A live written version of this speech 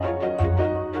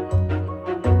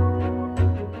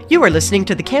You are listening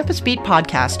to the Campus Beat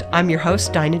podcast. I'm your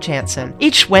host, Dinah Jansen.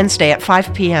 Each Wednesday at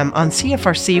 5 p.m. on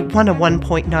CFRC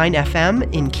 101.9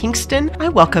 FM in Kingston, I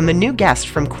welcome a new guest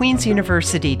from Queen's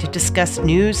University to discuss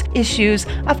news, issues,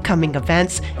 upcoming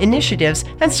events, initiatives,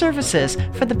 and services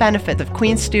for the benefit of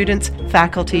Queen's students,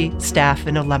 faculty, staff,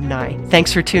 and alumni.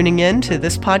 Thanks for tuning in to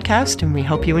this podcast, and we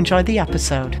hope you enjoy the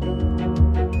episode.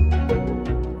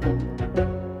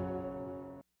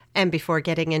 And before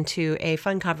getting into a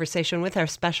fun conversation with our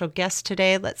special guest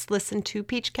today, let's listen to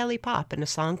Peach Kelly Pop in a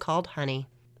song called Honey.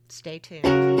 Stay tuned.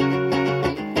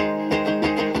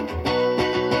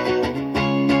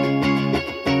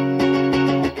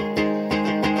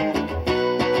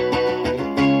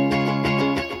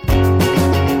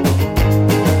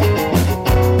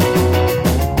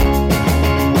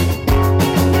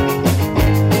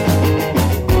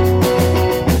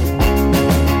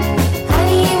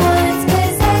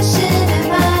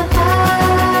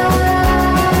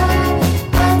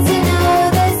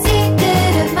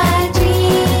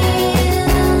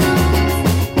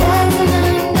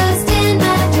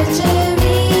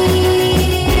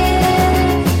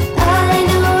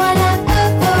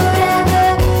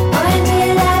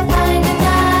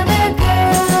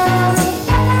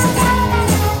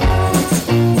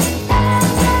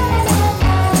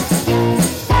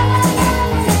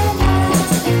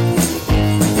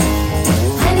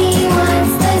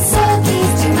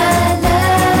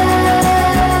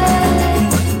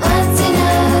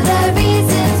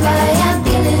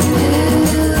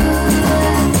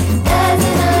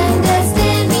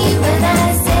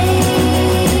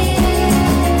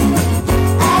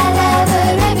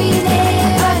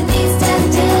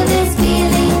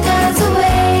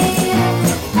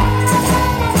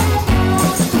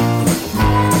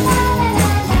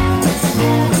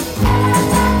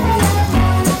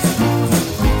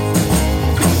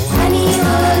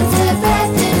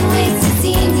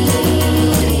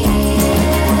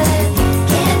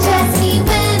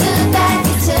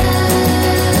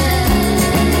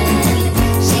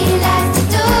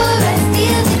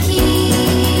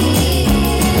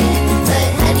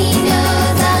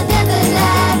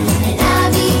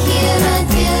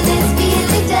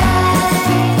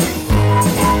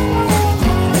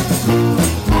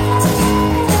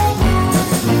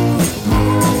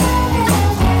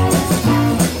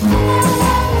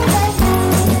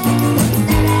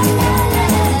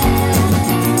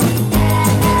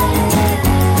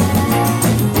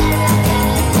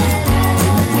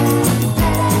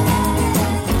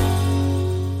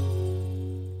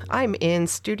 I'm in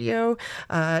studio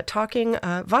talking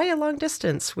via long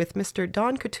distance with Mr.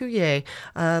 Don Couturier,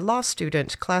 a law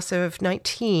student, class of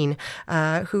 19,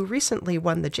 who recently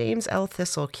won the James L.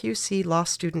 Thistle QC Law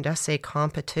Student Essay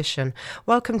Competition.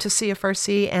 Welcome to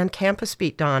CFRC and Campus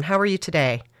Beat, Don. How are you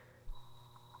today?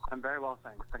 I'm very well,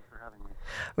 thanks. Thanks for having me.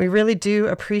 We really do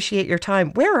appreciate your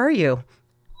time. Where are you?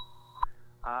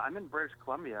 I'm in British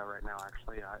Columbia right now,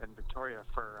 actually, in Victoria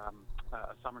for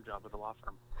a summer job with a law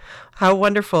firm. How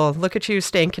wonderful. Look at you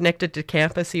staying connected to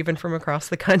campus even from across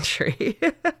the country.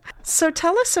 So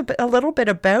tell us a little bit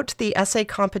about the essay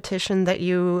competition that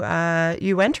you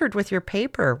entered with your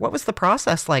paper. What was the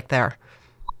process like there?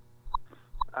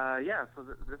 So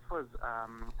this was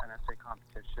an essay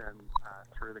competition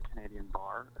through the Canadian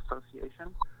Bar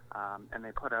Association, and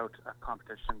they put out a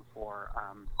competition for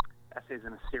essays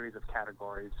in a series of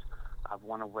categories,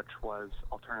 one of which was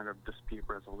alternative dispute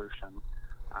resolution.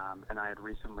 And I had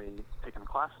recently taken a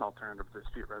class in alternative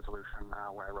dispute resolution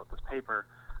where I wrote this paper,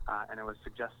 and it was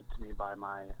suggested to me by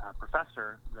my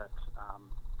professor that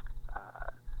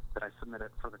I submit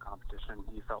it for the competition.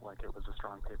 He felt like it was a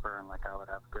strong paper and like I would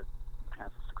have a good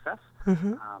chance of success.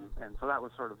 Mm-hmm. And so that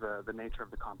was sort of the nature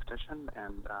of the competition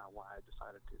and why I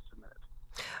decided to submit it.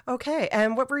 Okay,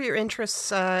 and what were your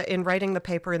interests in writing the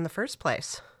paper in the first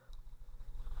place?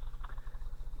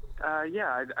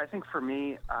 I think for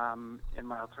me, in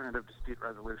my alternative dispute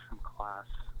resolution class,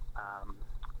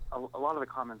 a lot of the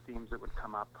common themes that would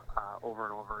come up over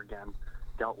and over again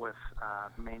dealt with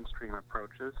mainstream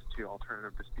approaches to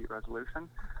alternative dispute resolution.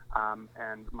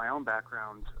 And my own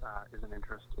background is an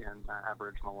interest in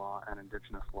Aboriginal law and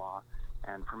Indigenous law.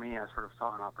 And for me, I sort of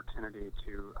saw an opportunity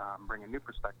to bring a new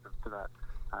perspective to that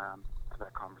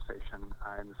conversation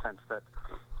in the sense that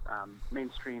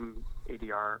mainstream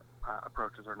ADR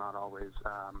approaches are not always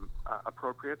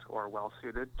appropriate or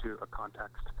well-suited to a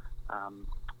context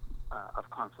of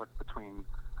conflict between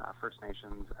First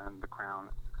Nations and the Crown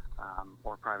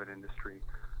or private industry.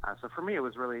 So for me, it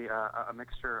was really a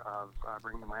mixture of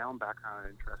bringing my own background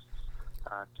and interests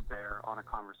to bear on a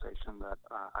conversation that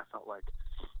I felt like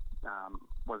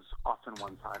was often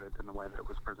one-sided in the way that it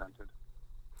was presented.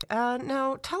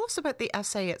 Now, tell us about the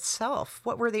essay itself.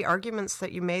 What were the arguments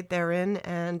that you made therein,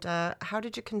 and how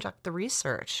did you conduct the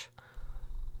research?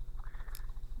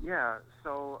 Yeah,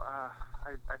 so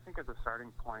I think as a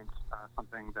starting point,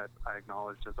 something that I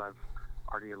acknowledged, as I've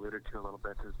already alluded to a little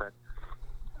bit, is that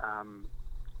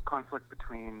conflict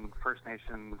between First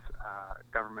Nations,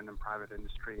 government, and private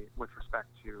industry with respect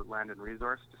to land and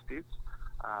resource disputes,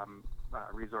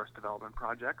 resource development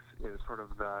projects, is sort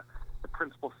of the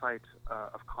principal site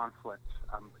of conflict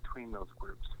between those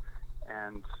groups.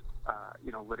 And,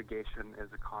 litigation is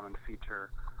a common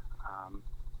feature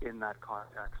in that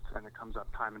context, and it comes up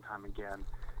time and time again.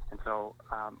 And so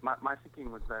my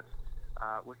thinking was that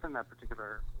within that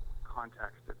particular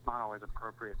context, it's not always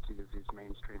appropriate to use these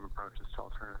mainstream approaches to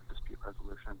alternative dispute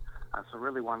resolution. So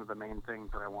really one of the main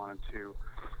things that I wanted to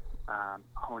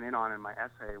hone in on in my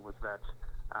essay was that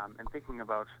in thinking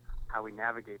about how we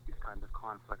navigate these kinds of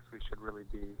conflicts, we should really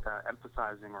be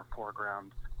emphasizing or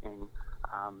foregrounding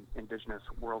Indigenous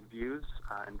worldviews,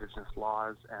 Indigenous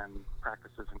laws and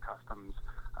practices and customs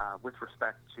with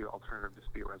respect to alternative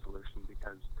dispute resolution,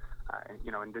 because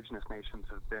Indigenous nations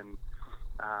have been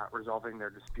resolving their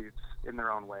disputes in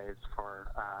their own ways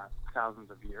for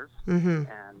thousands of years. Mm-hmm.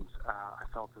 And I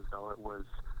felt as though it was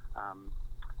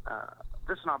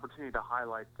just an opportunity to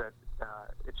highlight that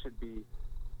it should be,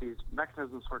 these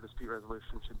mechanisms for dispute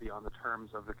resolution should be on the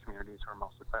terms of the communities who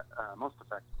are most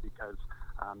affected, because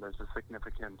there's a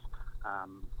significant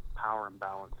power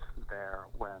imbalance there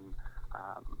when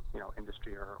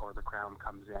industry or the Crown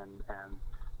comes in, and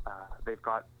they've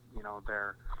got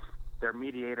their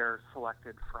mediator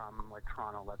selected from, like,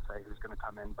 Toronto, let's say, who's going to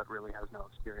come in but really has no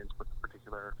experience with the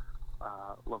particular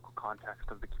local context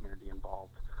of the community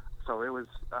involved. So it was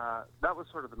that was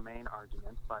sort of the main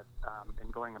argument, but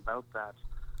in going about that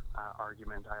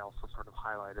argument, I also sort of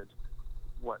highlighted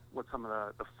what some of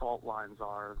the fault lines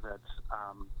are that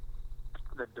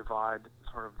that divide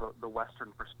sort of the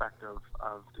Western perspective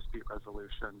of dispute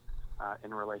resolution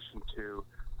in relation to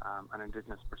an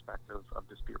Indigenous perspective of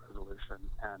dispute resolution,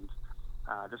 and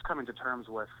just coming to terms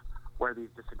with where these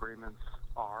disagreements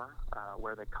are,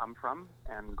 where they come from,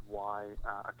 and why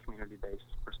a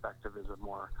community-based perspective is a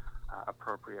more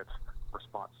appropriate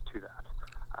response to that.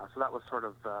 So that was sort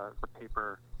of the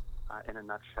paper in a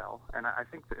nutshell. And I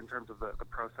think that in terms of the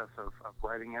process of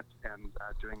writing it and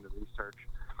doing the research,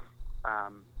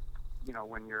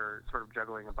 when you're sort of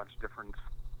juggling a bunch of different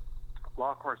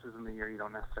law courses in the year, you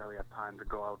don't necessarily have time to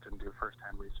go out and do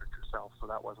first-hand research yourself. So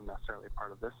that wasn't necessarily a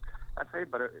part of this essay,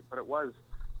 but it was,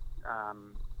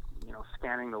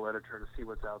 scanning the literature to see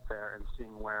what's out there and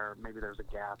seeing where maybe there's a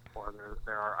gap, or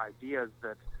there are ideas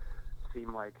that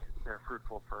seem like they're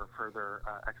fruitful for further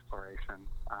exploration.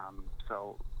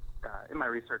 So in my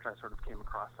research, I sort of came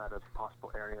across that as a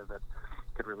possible area that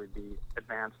could really be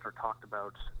advanced or talked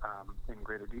about in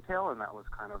greater detail, and that was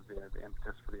kind of the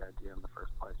impetus for the idea in the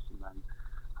first place. And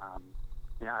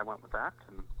then, I went with that,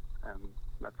 and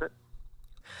that's it.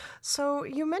 So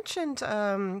you mentioned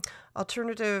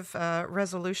alternative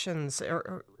resolutions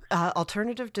or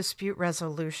alternative dispute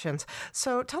resolutions.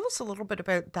 So tell us a little bit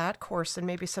about that course and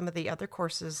maybe some of the other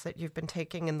courses that you've been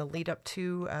taking in the lead up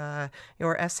to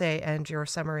your essay and your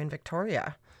summer in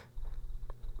Victoria.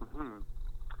 Mm-hmm.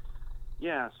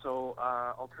 Yeah, so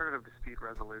alternative dispute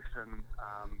resolution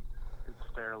is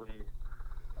a fairly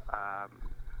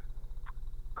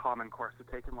common course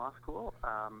to take in law school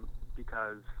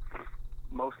because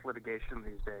most litigation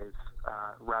these days,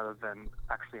 rather than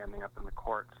actually ending up in the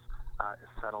courts,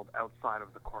 is settled outside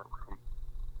of the courtroom.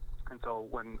 And so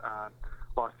when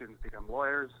law students become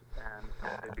lawyers and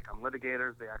they become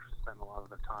litigators, they actually spend a lot of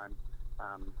their time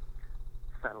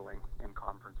settling in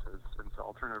conferences. And so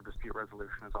alternative dispute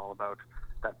resolution is all about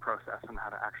that process and how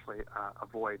to actually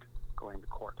avoid going to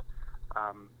court.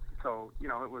 So,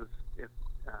 it's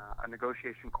a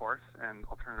negotiation course, and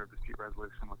alternative dispute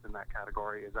resolution within that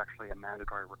category is actually a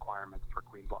mandatory requirement for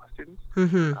Queen's Law students.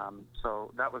 Mm-hmm.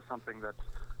 So that was something that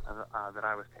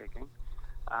I was taking.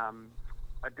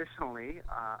 Additionally,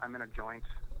 I'm in a joint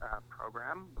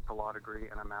program with a law degree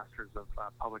and a master's of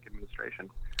public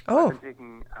administration. Oh. I've been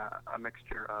taking a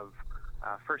mixture of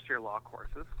first-year law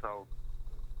courses, so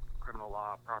criminal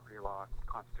law, property law,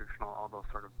 constitutional, all those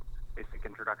sort of basic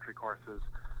introductory courses,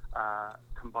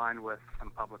 combined with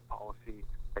some public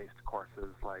policy-based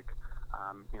courses like,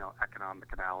 economic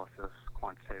analysis,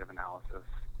 quantitative analysis,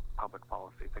 public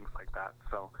policy, things like that.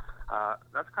 So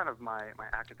that's kind of my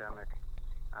academic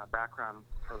background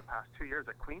for the past 2 years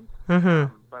at Queen's.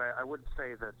 Mm-hmm. But I would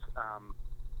say that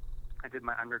I did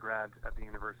my undergrad at the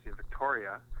University of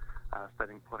Victoria,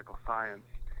 studying political science,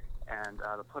 and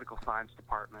the political science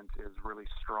department is really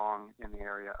strong in the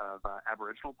area of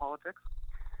Aboriginal politics.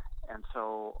 And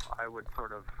so I would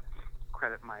sort of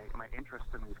credit my interest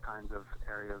in these kinds of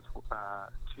areas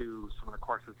to some of the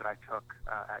courses that I took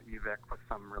at UVic with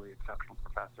some really exceptional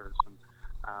professors.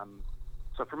 And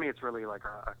so for me, it's really like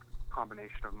a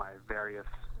combination of my various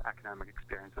academic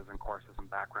experiences and courses and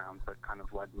backgrounds that kind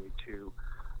of led me to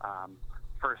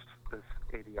first this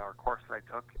ADR course that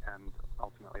I took, and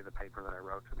ultimately the paper that I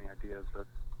wrote and the ideas that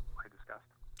I discussed.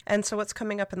 And so what's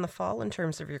coming up in the fall in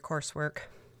terms of your coursework?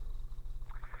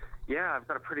 Yeah, I've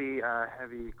got a pretty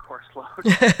heavy course load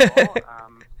in the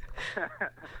fall.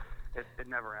 It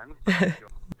never ends.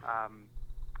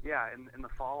 Yeah, in the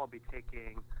fall I'll be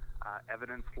taking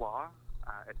evidence law,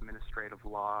 administrative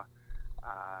law,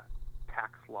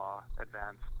 tax law,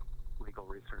 advanced legal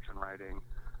research and writing.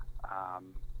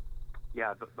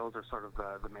 Those are sort of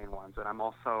the main ones. And I'm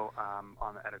also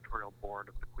on the editorial board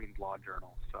of the Queen's Law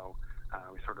Journal. So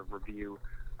we sort of review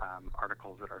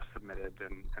articles that are submitted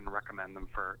and recommend them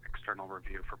for external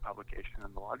review for publication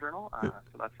in the Law Journal.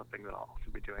 So that's something that I'll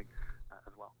also be doing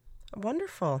as well.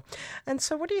 Wonderful. And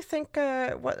so what do you think,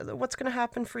 what's going to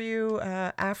happen for you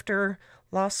after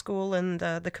law school and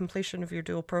the completion of your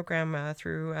dual program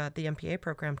through the MPA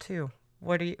program too?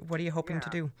 What are you hoping to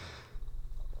do?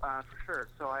 For sure.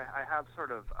 So I have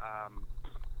sort of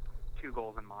two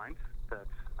goals in mind that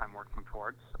I'm working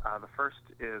towards. The first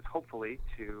is hopefully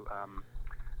to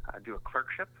do a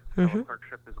clerkship. So a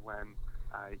clerkship is when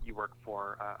you work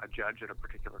for a judge at a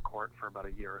particular court for about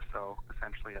a year or so,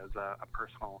 essentially as a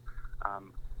personal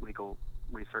legal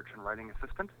research and writing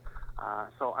assistant.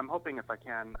 So I'm hoping if I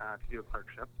can to do a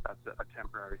clerkship. That's a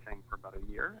temporary thing for about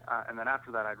a year. And then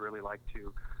after that, I'd really like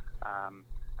to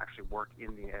actually work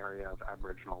in the area of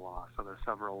Aboriginal law. So there's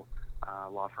several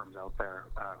law firms out there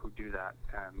who do that.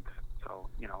 And so,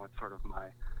 it's sort of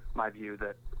my view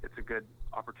that it's a good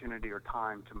opportunity or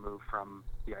time to move from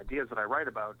the ideas that I write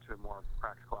about to a more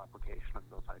practical application of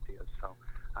those ideas. So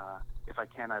if I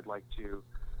can, I'd like to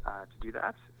do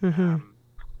that.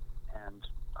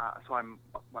 So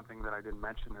one thing that I didn't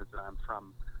mention is that I'm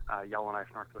from Yellowknife,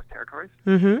 Northwest Territories.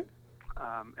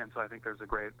 And so I think there's a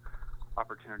great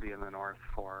opportunity in the north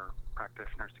for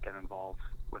practitioners to get involved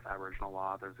with Aboriginal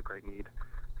law. There's a great need.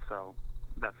 So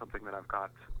that's something that I've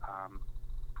got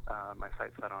my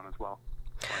sights set on as well,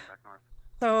 going back north.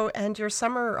 So, and your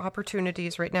summer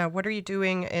opportunities right now, what are you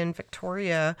doing in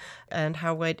Victoria, and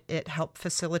how would it help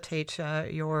facilitate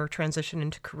your transition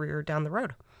into career down the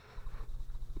road?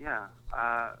 Yeah.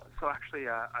 So actually,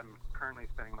 I'm currently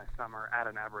spending my summer at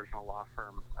an Aboriginal law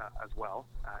firm as well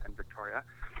in Victoria.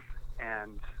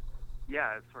 And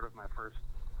yeah, it's sort of my first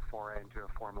foray into a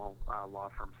formal law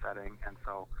firm setting. And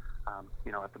so,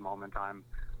 at the moment I'm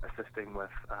assisting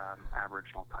with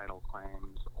Aboriginal title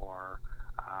claims or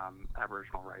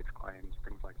Aboriginal rights claims,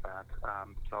 things like that.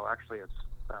 So actually it's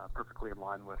perfectly in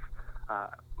line with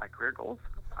my career goals.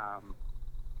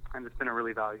 And it's been a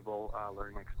really valuable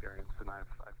learning experience, and I've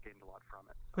gained a lot from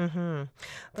it.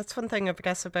 That's one thing, I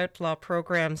guess, about law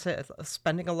programs,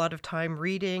 spending a lot of time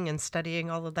reading and studying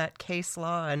all of that case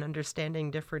law and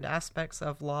understanding different aspects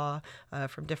of law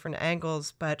from different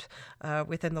angles. But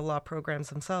within the law programs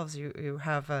themselves, you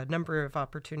have a number of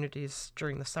opportunities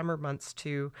during the summer months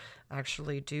to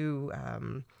actually do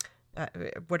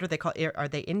what are they called? Are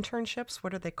they internships?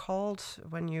 What are they called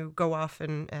when you go off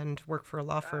and work for a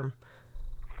law firm?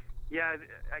 Yeah,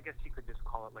 I guess you could just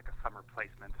call it like a summer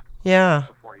placement. Yeah.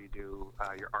 Before you do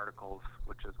your articles,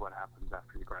 which is what happens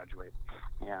after you graduate.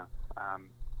 Yeah.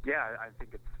 I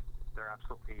think they're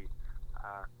absolutely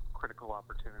critical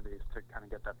opportunities to kind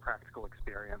of get that practical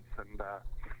experience and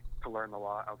to learn the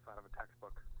law outside of a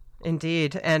textbook.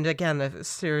 Indeed. And again, a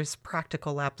serious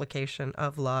practical application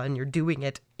of law, and you're doing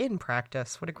it in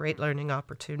practice. What a great learning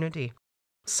opportunity.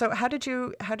 So how did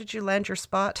you land your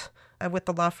spot with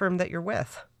the law firm that you're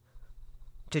with?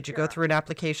 Did you go through an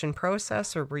application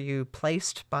process, or were you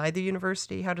placed by the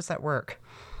university? How does that work?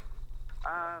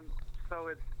 So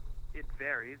it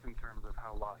varies in terms of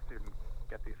how law students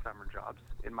get these summer jobs.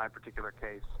 In my particular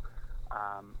case,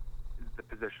 the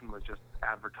position was just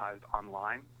advertised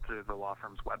online through the law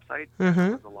firm's website.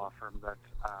 It was a law firm that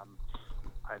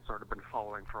I had sort of been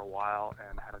following for a while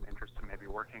and had an interest in maybe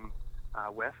working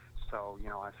with. So,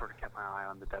 I sort of kept my eye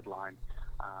on the deadline.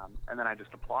 And then I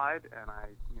just applied, and I,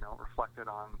 reflected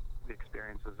on the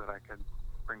experiences that I could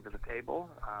bring to the table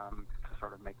to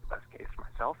sort of make the best case for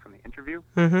myself in the interview.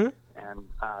 And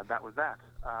that was that.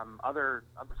 Other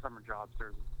summer jobs,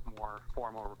 there's more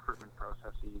formal recruitment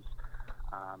processes,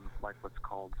 like what's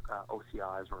called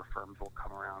OCIs, where firms will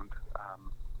come around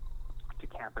to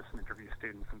campus and interview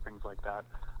students and things like that.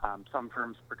 Some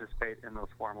firms participate in those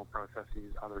formal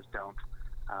processes, others don't.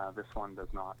 This one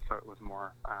does not, so it was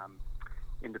more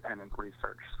independent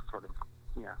research, sort of,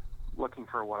 looking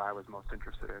for what I was most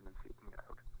interested in and seeking it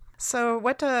out. So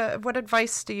what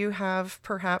advice do you have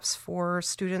perhaps for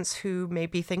students who may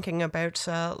be thinking about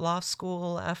law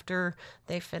school after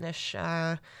they finish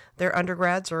their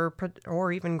undergrads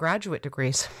or even graduate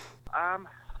degrees? I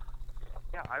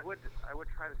would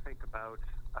try to think about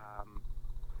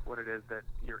what it is that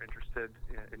you're interested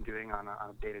in doing on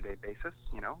a day-to-day basis.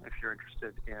 If you're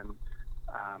interested in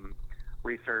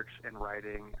research and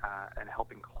writing and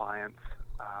helping clients,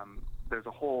 there's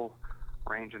a whole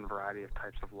range and variety of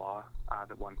types of law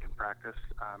that one can practice.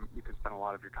 You can spend a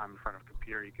lot of your time in front of a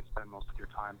computer. You can spend most of your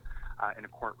time in a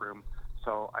courtroom.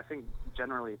 So I think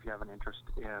generally, if you have an interest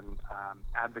in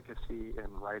advocacy,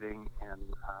 in writing,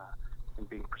 and in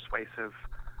being persuasive,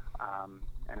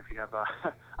 and if you have a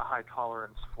high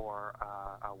tolerance for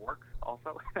work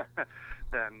also,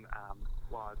 then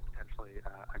law is potentially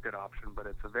a good option. But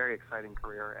it's a very exciting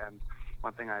career, and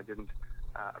one thing I didn't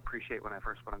appreciate when I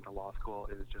first went into law school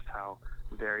is just how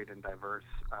varied and diverse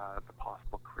the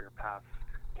possible career paths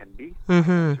can be once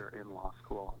you're in law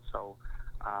school. So,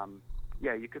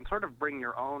 you can sort of bring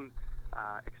your own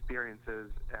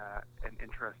experiences and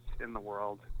interests in the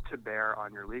world to bear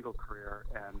on your legal career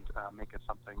and make it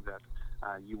something that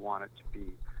you want it to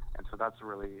be. And so that's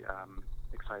really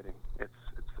exciting. It's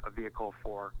a vehicle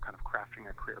for kind of crafting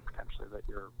a career potentially that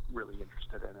you're really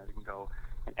interested in. It can go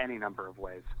in any number of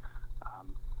ways.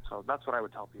 So that's what I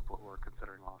would tell people who are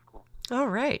considering law school. All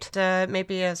right.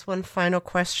 Maybe as one final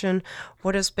question,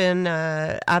 what has been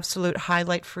absolute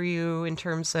highlight for you in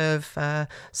terms of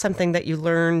something that you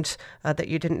learned that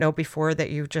you didn't know before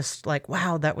that you just like,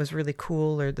 wow, that was really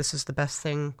cool, or this is the best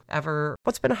thing ever?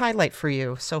 What's been a highlight for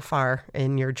you so far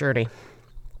in your journey?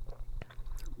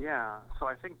 Yeah, so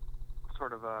I think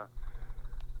sort of a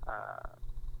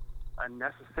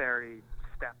necessary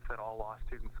step that all law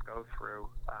students go through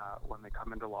when they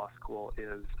come into law school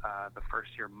is the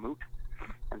first year moot.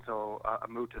 And so a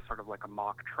moot is sort of like a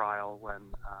mock trial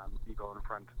when you go in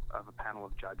front of a panel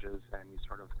of judges and you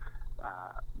sort of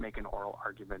make an oral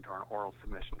argument or an oral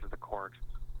submission to the court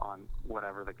on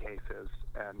whatever the case is.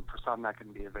 And for some, that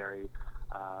can be a very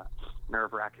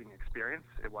nerve-wracking experience.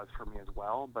 It was for me as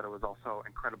well, but it was also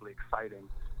incredibly exciting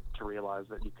to realize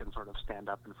that you can sort of stand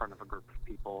up in front of a group of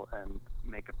people and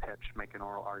make a pitch, make an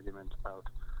oral argument about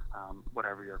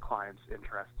whatever your client's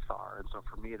interests are. And so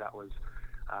for me, that was,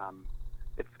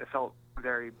 it felt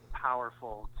very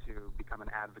powerful to become an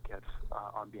advocate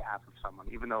on behalf of someone,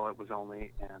 even though it was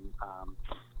only in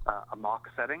a mock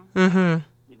setting. Mm-hmm.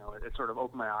 It sort of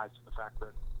opened my eyes to the fact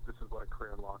that this is what a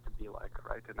career in law could be like,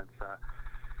 right? And it's a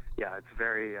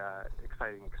very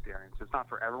exciting experience. It's not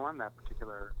for everyone, that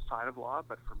particular side of law,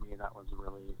 but for me, that was a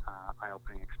really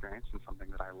eye-opening experience and something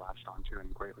that I latched onto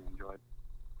and greatly enjoyed.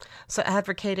 So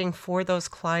advocating for those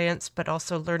clients, but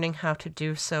also learning how to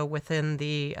do so within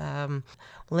the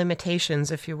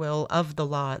limitations, if you will, of the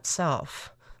law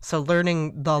itself. So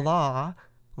learning the law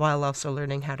while also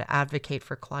learning how to advocate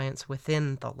for clients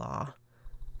within the law.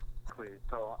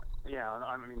 So,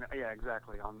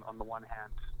 exactly. On the one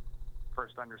hand,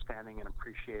 first understanding and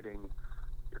appreciating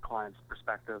your client's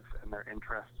perspective and their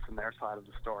interests and their side of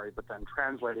the story, but then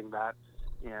translating that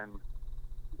in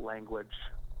language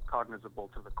cognizable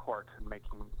to the court and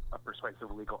making a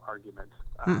persuasive legal argument.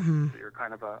 So you're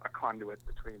kind of a conduit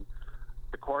between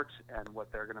the court and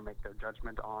what they're going to make their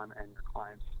judgment on and your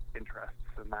client's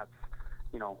interests. And that's,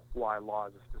 why law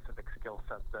is a specific skill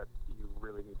set that you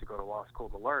really need to go to law school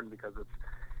to learn, because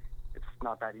it's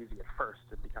not that easy at first.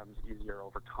 It becomes easier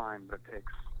over time, but it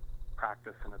takes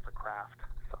practice and it's a craft.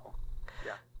 So,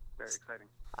 yeah, very exciting.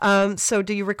 So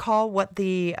do you recall what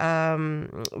the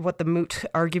moot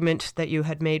argument that you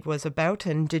had made was about,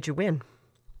 and did you win?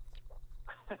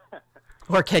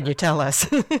 Or can you tell us?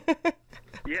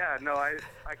 Yeah, no, I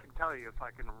can tell you if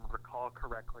I can recall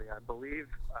correctly. I believe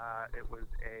it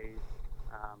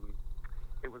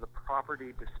was a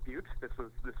property dispute. This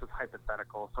was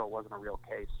hypothetical, so it wasn't a real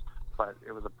case, but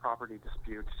it was a property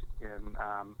dispute in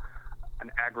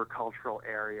an agricultural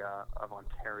area of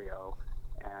Ontario,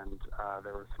 and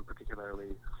there were some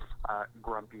particularly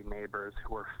grumpy neighbors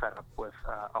who were fed up with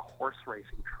a horse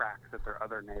racing track that their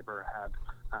other neighbor had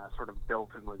sort of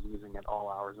built and was using at all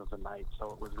hours of the night.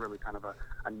 So it was really kind of a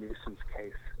nuisance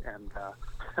case. And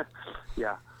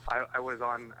I was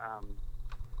on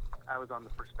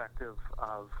the perspective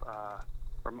of,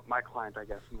 or my client, I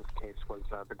guess, in this case was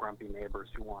the grumpy neighbors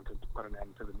who wanted to put an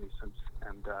end to the nuisance,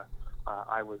 and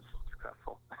I was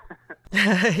successful.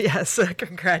 Yes,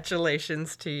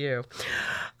 congratulations to you.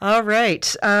 All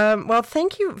right. Well,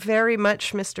 thank you very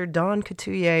much, Mr. Don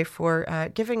Couturier, for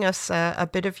giving us a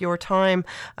bit of your time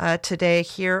today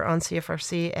here on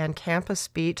CFRC and Campus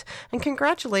Beat. And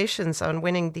congratulations on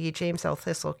winning the James L.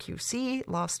 Thistle QC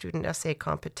Law Student Essay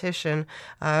Competition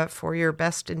for your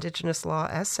Best Indigenous Law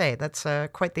Essay. That's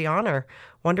quite the honor.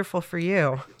 Wonderful for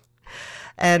you.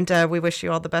 And we wish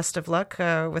you all the best of luck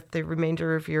with the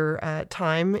remainder of your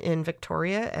time in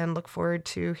Victoria, and look forward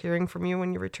to hearing from you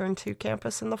when you return to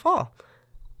campus in the fall.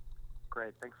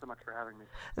 Great. Thanks so much for having me.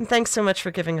 And thanks so much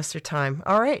for giving us your time.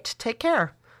 All right. Take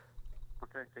care.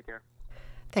 Okay. Take care.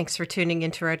 Thanks for tuning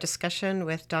into our discussion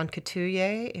with Don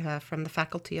Couturier from the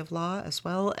Faculty of Law, as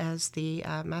well as the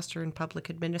Master in Public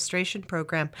Administration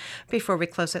program. Before we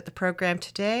close out the program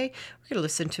today, we're going to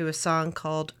listen to a song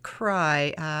called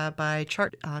Cry by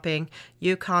chart-topping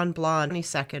Yukon Blonde,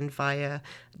 22nd via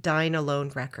Dine Alone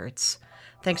Records.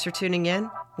 Thanks for tuning in.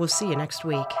 We'll see you next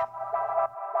week.